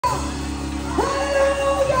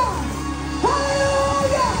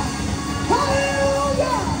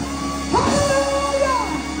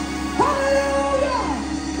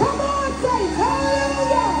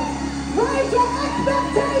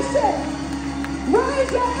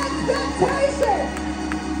Change your expectation.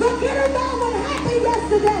 Forget about what happened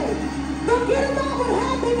yesterday. Forget about what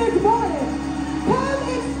happened this morning. Come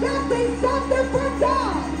expecting something from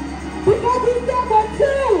God. Because he said when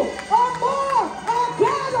two or more are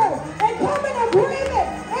gathered and come in agreement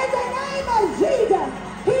in the name of Jesus,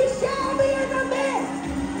 he shall be in the midst.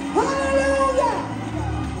 Hallelujah.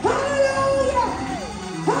 Hallelujah.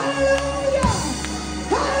 Hallelujah.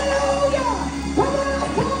 Hallelujah. Come on,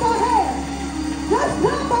 let's clap our hands. Let's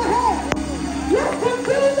clap our hands. Let's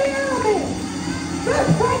confuse the enemy. Let's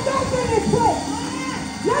break up in this place.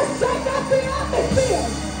 Let's shake up the atmosphere.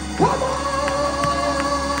 Come on.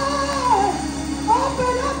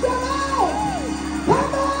 Open up your mouth.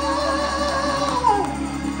 Come on.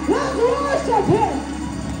 Let's worship him.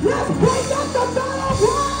 Let's break up the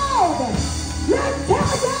battleground. Let's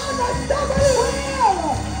tear down the stubborn wheel.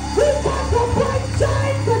 We got to break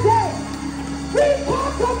chains today. We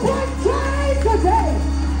got to break chains today.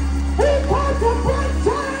 We got to break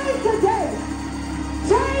chains today.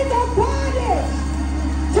 Chains of bondage.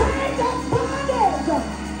 Chains of bondage.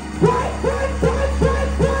 Break, break, break, break,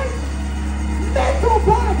 break. Mental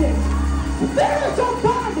bondage. Spiritual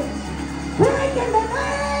bondage. Break in the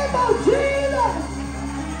name of Jesus.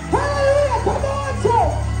 Hallelujah. Come on,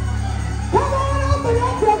 church. Come on, open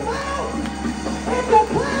up your mouth and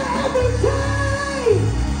declare every chain.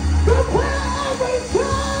 Declare every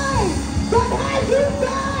chain that has you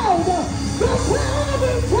bound. Declare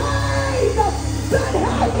every chain that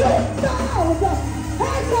has you bound.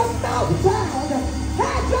 Has your mouth bound.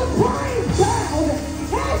 Has your brain bound.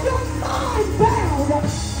 Has your mind bound.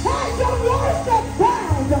 Has your worship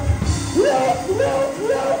bound. Loose, loose,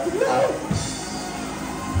 loose, loose.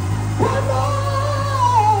 Come on.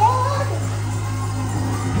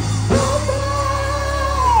 Come on.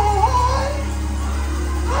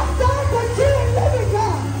 I'm starting to see a living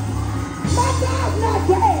God. My God's not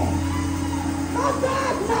dead. My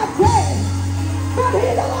God's not dead. But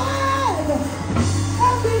he's alive.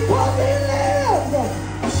 And because he lives.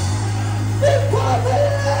 Because he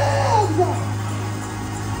lives.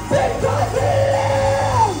 Because he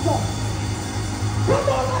lives. Come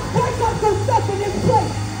on, let's break up some stuff in this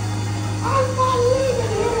place. I'm not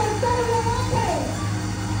leaving here and saying what I can.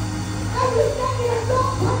 Everything is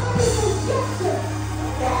all coming into subjection.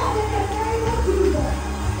 Now in the name of Jesus.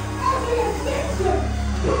 Every addiction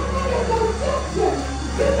coming into subjection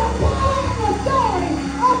to the power and authority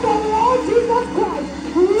of the Lord Jesus Christ.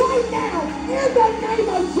 Right now, in the name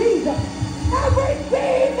of Jesus. Every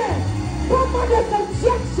demon come under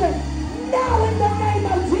subjection. Now in the name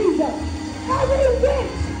of Jesus. Every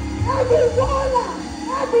witch, every warlock,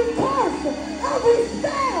 every curse, every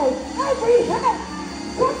spell, every hex,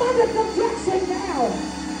 come under subjection now.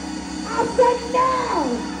 I said now,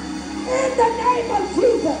 in the name of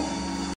Jesus.